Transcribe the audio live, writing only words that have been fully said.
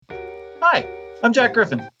Hi, I'm Jack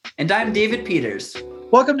Griffin. And I'm David Peters.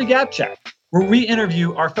 Welcome to Gap Chat, where we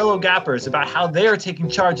interview our fellow Gappers about how they are taking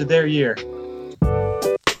charge of their year.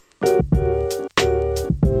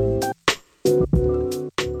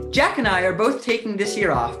 Jack and I are both taking this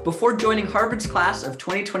year off before joining Harvard's class of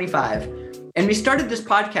 2025. And we started this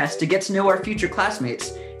podcast to get to know our future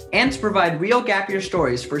classmates and to provide real gap year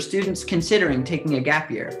stories for students considering taking a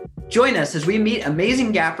gap year. Join us as we meet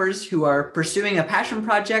amazing gappers who are pursuing a passion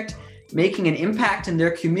project, making an impact in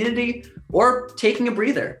their community, or taking a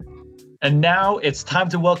breather. And now it's time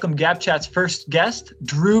to welcome Gap Chat's first guest,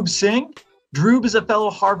 Dhruv Singh. Dhruv is a fellow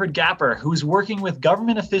Harvard Gapper who is working with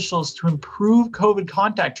government officials to improve COVID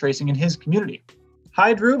contact tracing in his community.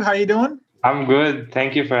 Hi, Dhruv. How are you doing? I'm good.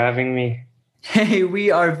 Thank you for having me. Hey,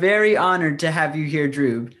 we are very honored to have you here,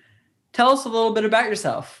 Dhruv. Tell us a little bit about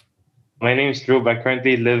yourself. My name is Dhruv. I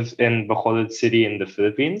currently live in Bacolod City in the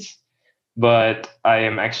Philippines, but I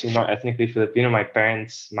am actually not ethnically Filipino. My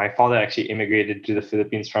father actually immigrated to the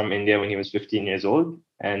Philippines from India when he was 15 years old,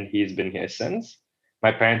 and he's been here since.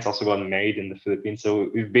 My parents also got married in the Philippines.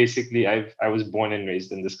 So I was born and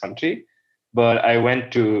raised in this country, but I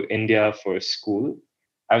went to India for school.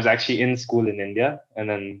 I was actually in school in India, and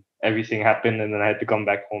then everything happened, and then I had to come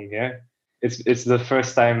back home here. It's the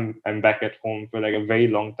first time I'm back at home for like a very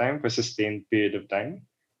long time, for a sustained period of time.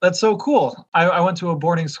 That's so cool. I went to a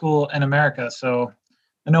boarding school in America, so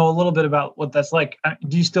I know a little bit about what that's like.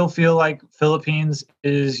 Do you still feel like Philippines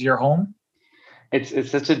is your home? It's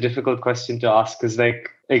such a difficult question to ask because like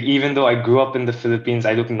even though I grew up in the Philippines,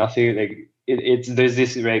 I look nothing like there's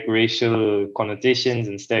this like racial connotations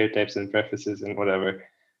and stereotypes and preferences and whatever.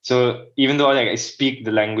 So even though I speak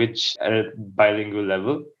the language at a bilingual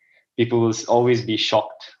level, people will always be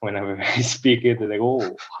shocked whenever I speak it. They're like,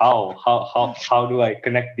 "Oh, how do I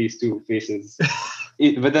connect these two faces?"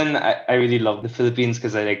 But then I really love the Philippines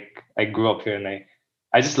because I grew up here and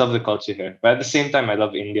I just love the culture here. But at the same time, I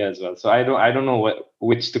love India as well. So I don't know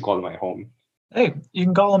which to call my home. Hey, you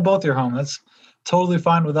can call them both your home. That's totally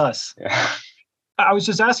fine with us. Yeah. I was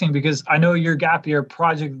just asking because I know your gap year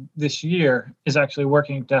project this year is actually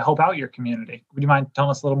working to help out your community. Would you mind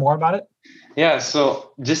telling us a little more about it? Yeah,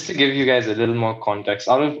 so just to give you guys a little more context,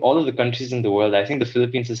 out of all of the countries in the world, I think the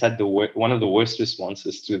Philippines has had one of the worst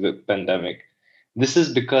responses to the pandemic. This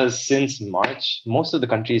is because since March, most of the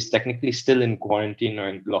country is technically still in quarantine or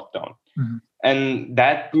in lockdown. Mm-hmm. And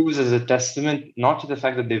that proves as a testament, not to the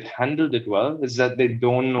fact that they've handled it well, is that they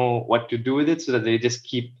don't know what to do with it, so that they just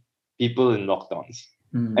keep people in lockdowns.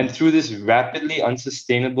 Mm-hmm. And through this rapidly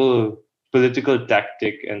unsustainable political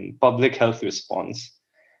tactic and public health response,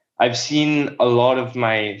 I've seen a lot of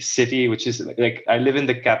my city, which is like I live in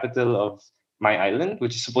the capital of my island,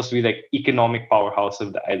 which is supposed to be like economic powerhouse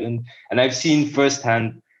of the island. And I've seen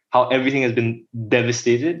firsthand how everything has been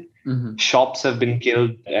devastated. Mm-hmm. Shops have been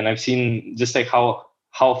killed. And I've seen just like how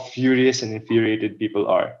furious and infuriated people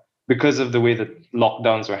are because of the way that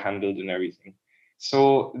lockdowns were handled and everything.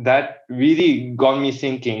 So that really got me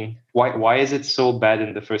thinking, why is it so bad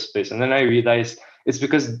in the first place? And then I realized it's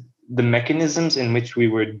because the mechanisms in which we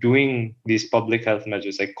were doing these public health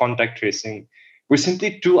measures, like contact tracing, were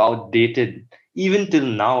simply too outdated. Even till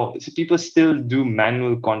now, people still do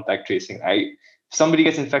manual contact tracing. If somebody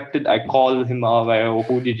gets infected, I call him up.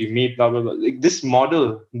 Who did you meet? Blah blah blah. Like this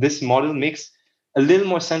model makes a little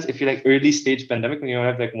more sense if you're like early stage pandemic when you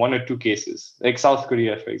have like one or two cases, like South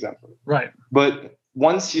Korea, for example. Right. But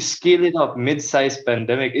once you scale it up, mid-sized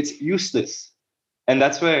pandemic, it's useless, and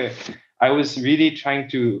that's where I was really trying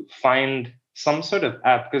to find some sort of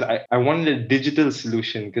app because I wanted a digital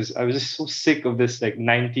solution because I was just so sick of this like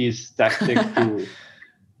 90s tactic to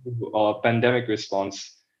pandemic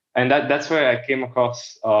response. And that's where I came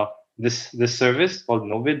across this service called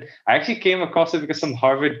Novid. I actually came across it because some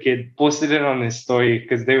Harvard kid posted it on his story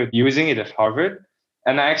because they were using it at Harvard.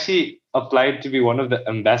 And I actually applied to be one of the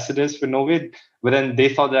ambassadors for Novid, but then they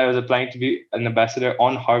thought that I was applying to be an ambassador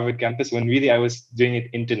on Harvard campus when really I was doing it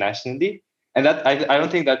internationally. And that I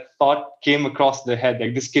don't think that thought came across their head.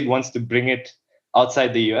 Like this kid wants to bring it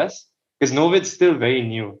outside the US because Novid's still very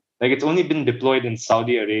new. Like it's only been deployed in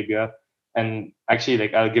Saudi Arabia. And actually,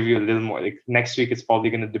 like I'll give you a little more. Like next week, it's probably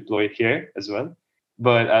going to deploy here as well.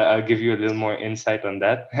 But I'll give you a little more insight on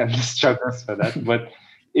that and the struggles for that. But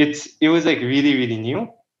it was like really, really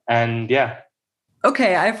new. And yeah.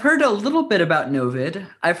 Okay, I've heard a little bit about Novid.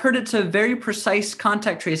 I've heard it's a very precise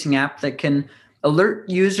contact tracing app that can alert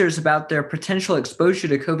users about their potential exposure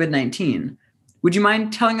to COVID-19. Would you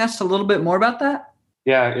mind telling us a little bit more about that?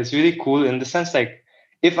 Yeah, it's really cool in the sense like,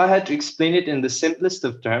 if I had to explain it in the simplest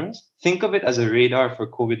of terms, think of it as a radar for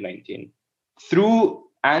COVID-19. Through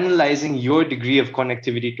analyzing your degree of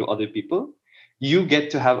connectivity to other people, you get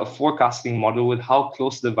to have a forecasting model with how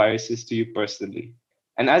close the virus is to you personally.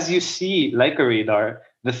 And as you see, like a radar,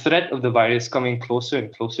 the threat of the virus coming closer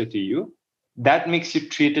and closer to you, that makes you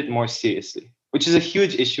treat it more seriously, which is a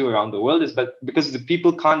huge issue around the world, is but because the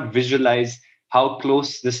people can't visualize how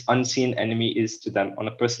close this unseen enemy is to them on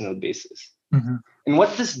a personal basis. Mm-hmm. And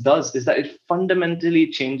what this does is that it fundamentally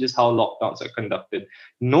changes how lockdowns are conducted.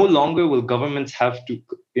 No longer will governments have to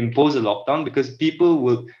impose a lockdown because people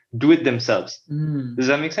will do it themselves. Does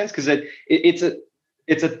that make sense? Because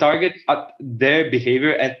it's a target at their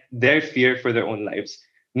behavior and their fear for their own lives.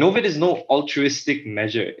 Novid is no altruistic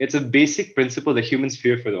measure. It's a basic principle that humans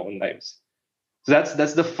fear for their own lives. So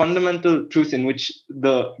that's the fundamental truth in which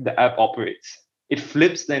the app operates. It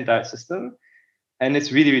flips the entire system. And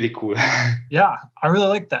it's really, really cool. Yeah, I really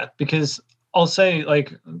like that because I'll say,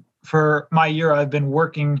 like, for my year, I've been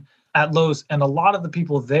working at Lowe's, and a lot of the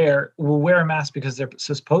people there will wear a mask because they're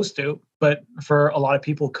supposed to. But for a lot of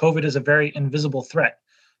people, COVID is a very invisible threat.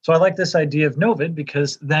 So I like this idea of Novid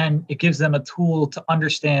because then it gives them a tool to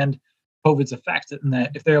understand COVID's effect, and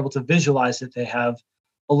that if they're able to visualize it, they have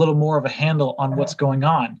a little more of a handle on what's going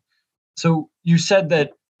on. So you said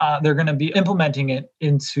that they're going to be implementing it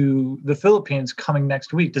into the Philippines coming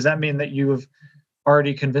next week. Does that mean that you have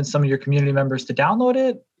already convinced some of your community members to download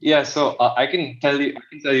it? Yeah, so I can tell you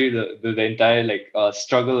the entire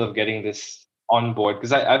struggle of getting this on board,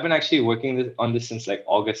 because I've been actually working on this since like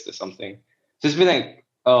August or something. So it's been like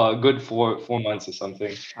a good four months or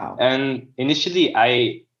something. Wow. And initially,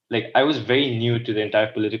 I was very new to the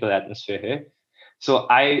entire political atmosphere here. So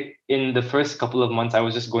in the first couple of months, I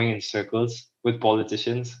was just going in circles with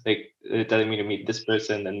politicians, like telling me to meet this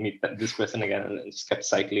person and meet this person again, and just kept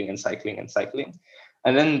cycling.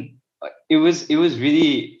 And then it was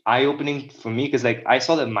really eye-opening for me because like I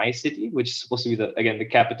saw that my city, which is supposed to be the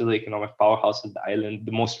capital economic powerhouse of the island,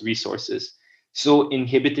 the most resources, so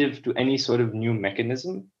inhibitive to any sort of new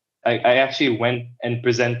mechanism. I actually went and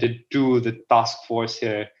presented to the task force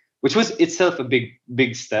here, which was itself a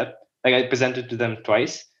big step. Like I presented to them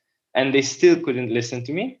twice and they still couldn't listen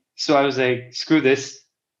to me. So I was like, screw this.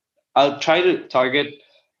 I'll try to target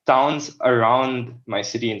towns around my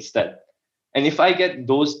city instead. And if I get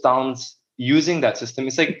those towns using that system,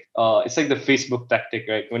 it's like the Facebook tactic,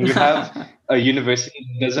 right? When you have a university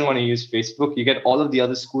that doesn't want to use Facebook, you get all of the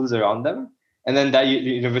other schools around them. And then that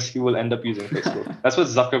university will end up using Facebook. That's what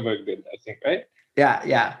Zuckerberg did, I think, right? Yeah.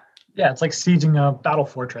 Yeah, it's like sieging a battle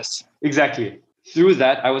fortress. Exactly. Through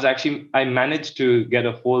that, I managed to get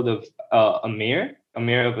a hold of a mayor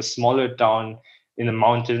of a smaller town in the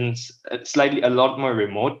mountains, a lot more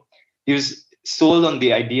remote. He was sold on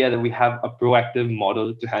the idea that we have a proactive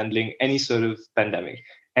model to handling any sort of pandemic.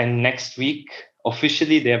 And next week,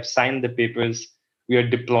 officially, they have signed the papers. We are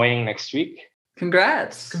deploying next week.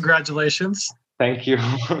 Congrats. Congratulations. Thank you.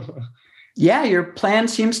 Yeah, your plan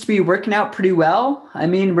seems to be working out pretty well. I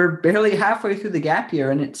mean, we're barely halfway through the gap year,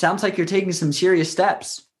 and it sounds like you're taking some serious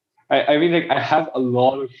steps. I mean, like, I have a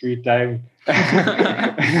lot of free time.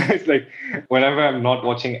 It's like whenever I'm not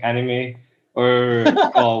watching anime or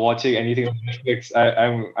watching anything on Netflix,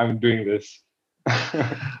 I'm doing this.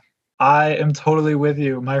 I am totally with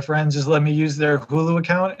you. My friends just let me use their Hulu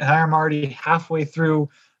account, and I'm already halfway through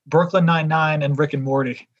Brooklyn Nine-Nine and Rick and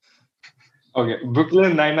Morty. Okay,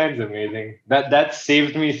 Brooklyn Nine-Nine is amazing. That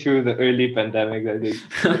saved me through the early pandemic, I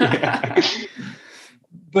think.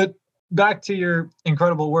 But back to your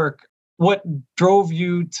incredible work, what drove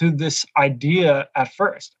you to this idea at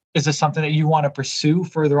first? Is this something that you want to pursue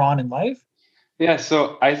further on in life? Yeah,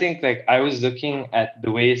 so I think like I was looking at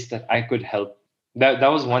the ways that I could help. That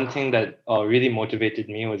was one thing that really motivated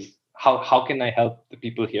me, was how can I help the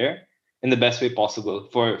people here in the best way possible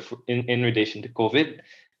for in relation to COVID.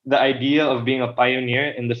 The idea of being a pioneer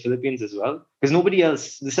in the Philippines as well, because nobody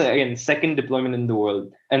else. This is again second deployment in the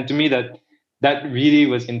world, and to me that really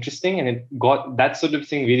was interesting, and it got that sort of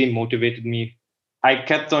thing really motivated me. I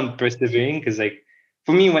kept on persevering because like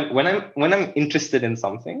for me when I'm interested in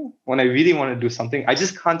something, when I really want to do something, I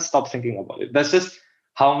just can't stop thinking about it. That's just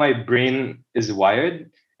how my brain is wired,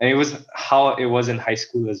 and it was how it was in high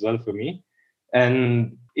school as well for me,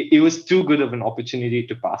 and it was too good of an opportunity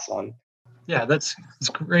to pass on. Yeah, it's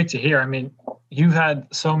great to hear. I mean, you've had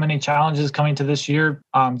so many challenges coming to this year.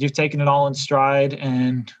 You've taken it all in stride,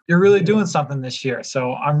 and you're really doing something this year.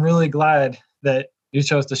 So I'm really glad that you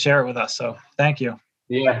chose to share it with us. So thank you.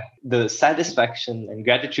 Yeah, the satisfaction and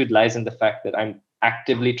gratitude lies in the fact that I'm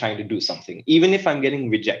actively trying to do something, even if I'm getting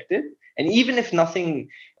rejected, and even if nothing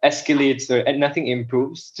escalates or nothing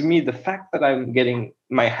improves. To me, the fact that I'm getting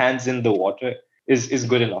my hands in the water is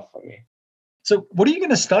good enough for me. So what are you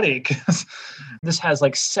going to study? Because this has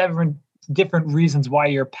like 7 different reasons why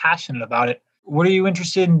you're passionate about it. What are you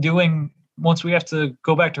interested in doing once we have to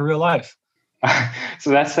go back to real life?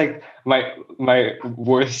 So that's like my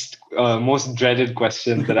worst, most dreaded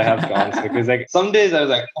question that I have to answer. Because like some days I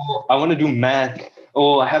was like, oh, I want to do math.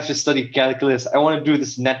 Oh, I have to study calculus. I want to do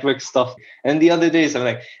this network stuff. And the other days I'm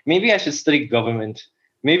like, maybe I should study government.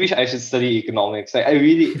 Maybe I should study economics. I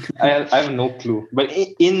have no clue. But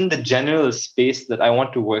in the general space that I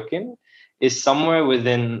want to work in is somewhere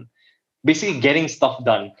within basically getting stuff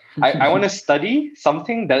done. I want to study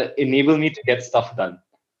something that enable me to get stuff done.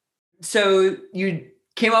 So you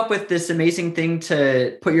came up with this amazing thing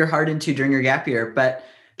to put your heart into during your gap year, but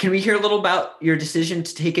can we hear a little about your decision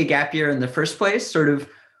to take a gap year in the first place? Sort of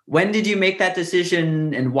when did you make that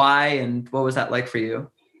decision and why, and what was that like for you?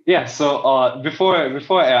 Yeah, so before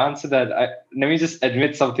I answer that, let me just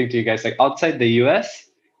admit something to you guys. Like outside the US,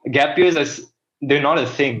 gap years they're not a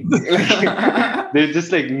thing. They're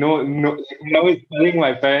just like no. Like, I was telling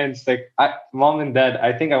my parents like, Mom and Dad,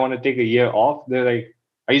 I think I want to take a year off. They're like,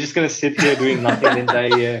 are you just gonna sit here doing nothing the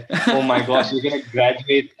entire year? Oh my gosh, you're gonna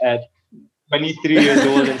graduate at 23 years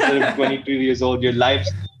old instead of 22 years old. Your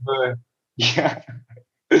life's over. Yeah.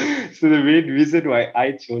 So the main reason why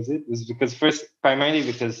I chose it was primarily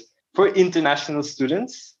because for international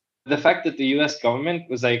students, the fact that the US government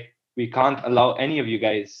was like, we can't allow any of you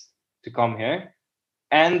guys to come here,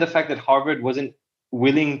 and the fact that Harvard wasn't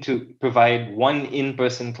willing to provide one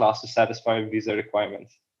in-person class to satisfy visa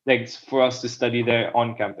requirements, like for us to study there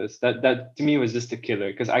on campus. That to me was just a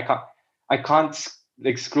killer, because I can't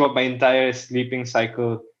like screw up my entire sleeping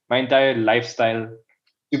cycle, my entire lifestyle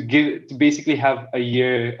to basically have a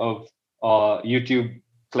year of YouTube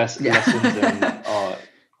lessons and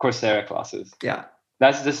Coursera classes. Yeah.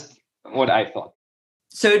 That's just what I thought.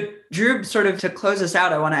 So Dhruv, sort of to close us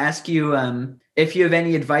out, I want to ask you if you have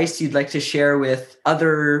any advice you'd like to share with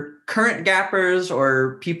other current gappers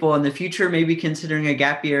or people in the future, maybe considering a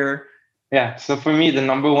gap year. Yeah. So for me, the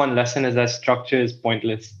number one lesson is that structure is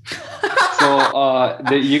pointless. So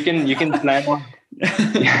you can plan on.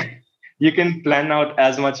 You can plan out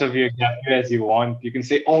as much of your gap year as you want. You can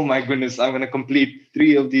say, oh my goodness, I'm going to complete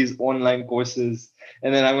 3 of these online courses,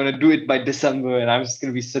 and then I'm going to do it by December, and I'm just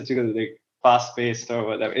going to be such a like fast-paced or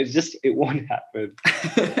whatever. It won't happen.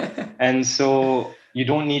 And so you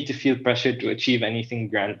don't need to feel pressured to achieve anything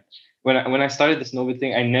grand. When I started the Snowbit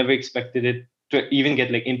thing, I never expected it to even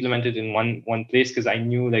get like implemented in one place, because I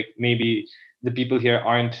knew like maybe the people here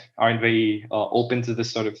aren't very open to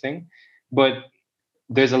this sort of thing. But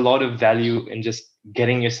there's a lot of value in just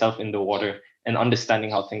getting yourself in the water and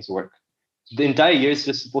understanding how things work. The entire year is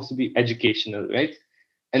just supposed to be educational, right?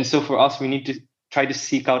 And so for us, we need to try to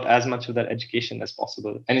seek out as much of that education as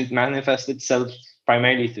possible. And it manifests itself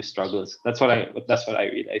primarily through struggles. That's what I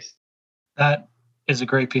realized. That is a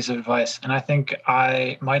great piece of advice. And I think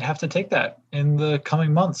I might have to take that in the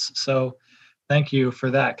coming months. So thank you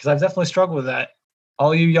for that, because I've definitely struggled with that.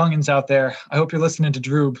 All you youngins out there, I hope you're listening to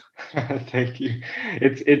Dhruv. Thank you.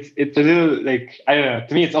 It's a little like, I don't know.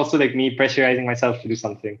 To me, it's also like me pressurizing myself to do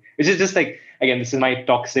something, which is just like, again, this is my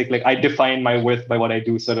toxic, like I define my worth by what I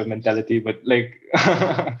do sort of mentality. But like,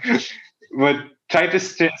 but try to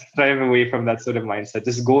strive away from that sort of mindset.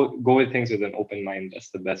 Just go with things with an open mind. That's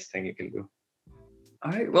the best thing you can do.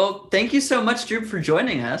 All right. Well, thank you so much, Dhruv, for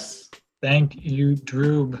joining us. Thank you,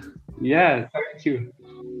 Dhruv. Yeah, thank you.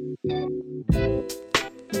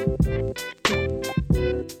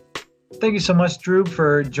 Thank you so much, Dhruv,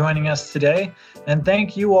 for joining us today. And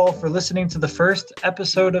thank you all for listening to the first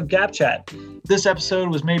episode of Gap Chat. This episode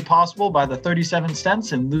was made possible by the 37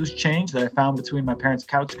 cents in loose change that I found between my parents'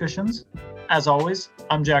 couch cushions. As always,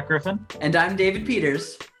 I'm Jack Griffin. And I'm David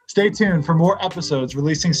Peters. Stay tuned for more episodes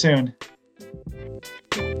releasing soon.